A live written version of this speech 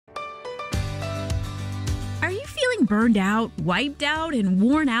burned out, wiped out, and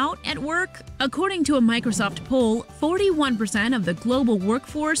worn out at work? According to a Microsoft poll, 41% of the global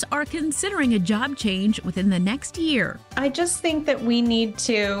workforce are considering a job change within the next year. I just think that we need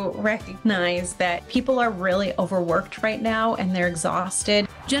to recognize that people are really overworked right now and they're exhausted.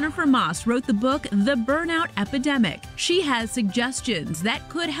 Jennifer Moss wrote the book The Burnout Epidemic. She has suggestions that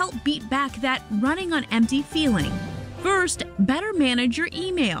could help beat back that running on empty feeling. First, better manage your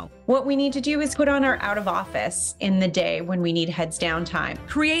email. What we need to do is put on our out of office in the day when we need heads down time.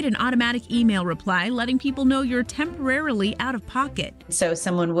 Create an automatic email reply letting people know you're temporarily out of pocket. So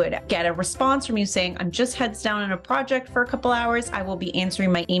someone would get a response from you saying, I'm just heads down on a project for a couple hours. I will be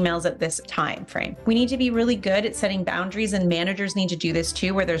answering my emails at this time frame. We need to be really good at setting boundaries, and managers need to do this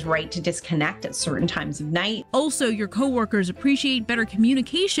too, where there's right to disconnect at certain times of night. Also, your coworkers appreciate better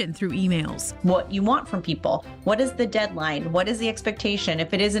communication through emails. What you want from people. What is the deadline? What is the expectation?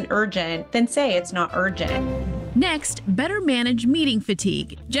 If it isn't urgent, then say it's not urgent. Next, better manage meeting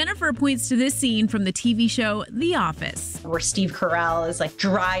fatigue. Jennifer points to this scene from the TV show The Office, where Steve Carell is like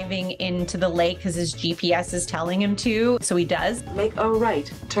driving into the lake because his GPS is telling him to. So he does. Make a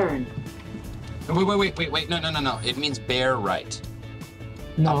right turn. Wait. No. It means bear right.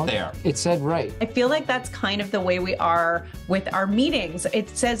 No, up there. It said right. I feel like that's kind of the way we are with our meetings. It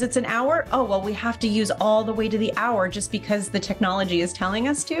says it's an hour. Oh, well, we have to use all the way to the hour just because the technology is telling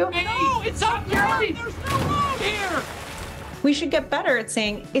us to. No, it's up here. There's no room here. We should get better at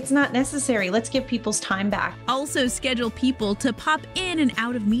saying it's not necessary. Let's give people's time back. Also, schedule people to pop in and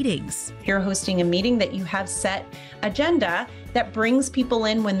out of meetings. If you're hosting a meeting, that you have set agenda that brings people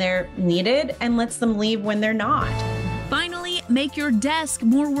in when they're needed and lets them leave when they're not. Finally, make your desk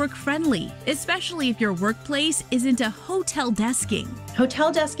more work-friendly, especially if your workplace isn't a hotel desking.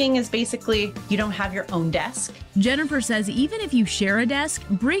 Hotel desking is basically you don't have your own desk. Jennifer says even if you share a desk,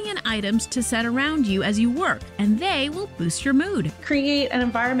 bring in items to set around you as you work, and they will boost your mood. Create an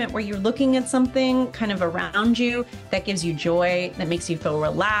environment where you're looking at something kind of around you that gives you joy, that makes you feel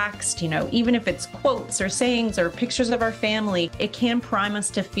relaxed. You know, even if it's quotes or sayings or pictures of our family, it can prime us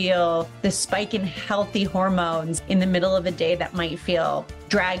to feel the spike in healthy hormones in the middle of a day that might feel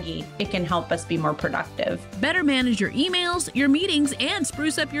draggy. It can help us be more productive. Better manage your emails, your meetings, and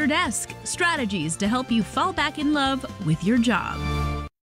spruce up your desk. Strategies to help you fall back in love with your job.